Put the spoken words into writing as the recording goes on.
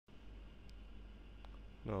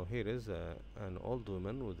Now here is an old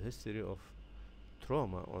woman with history of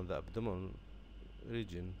trauma on the abdominal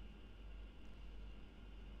region,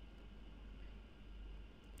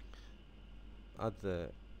 at the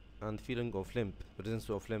and feeling of limp, presence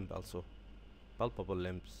of limp also, palpable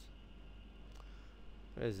limps.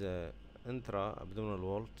 There is a intra-abdominal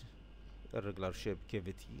wall, irregular shaped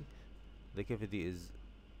cavity. The cavity is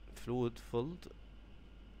fluid filled.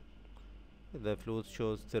 The fluid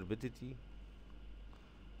shows turbidity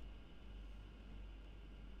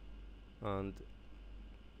and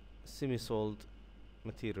semi-solid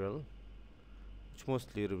material, which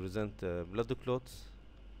mostly represent blood clots.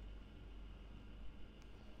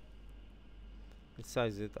 Its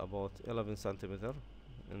size is about 11 centimeter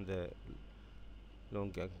in the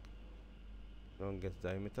longest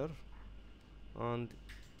diameter and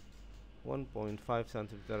 1.5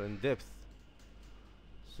 centimeter in depth.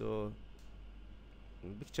 So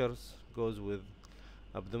pictures goes with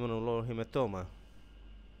abdominal or hematoma.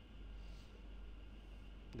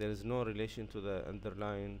 There is no relation to the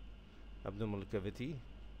underlying abdominal cavity.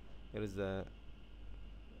 Here is the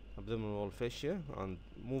abdominal wall fascia and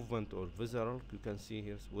movement or visceral. You can see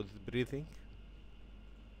here with breathing.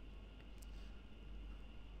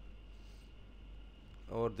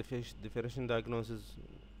 Our differential diagnosis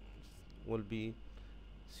will be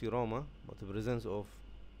seroma, but the presence of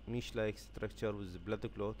mesh-like structure with blood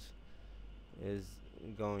clots is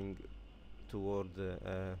going toward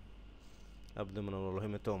abdominal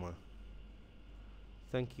hematoma.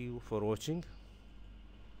 Thank you for watching.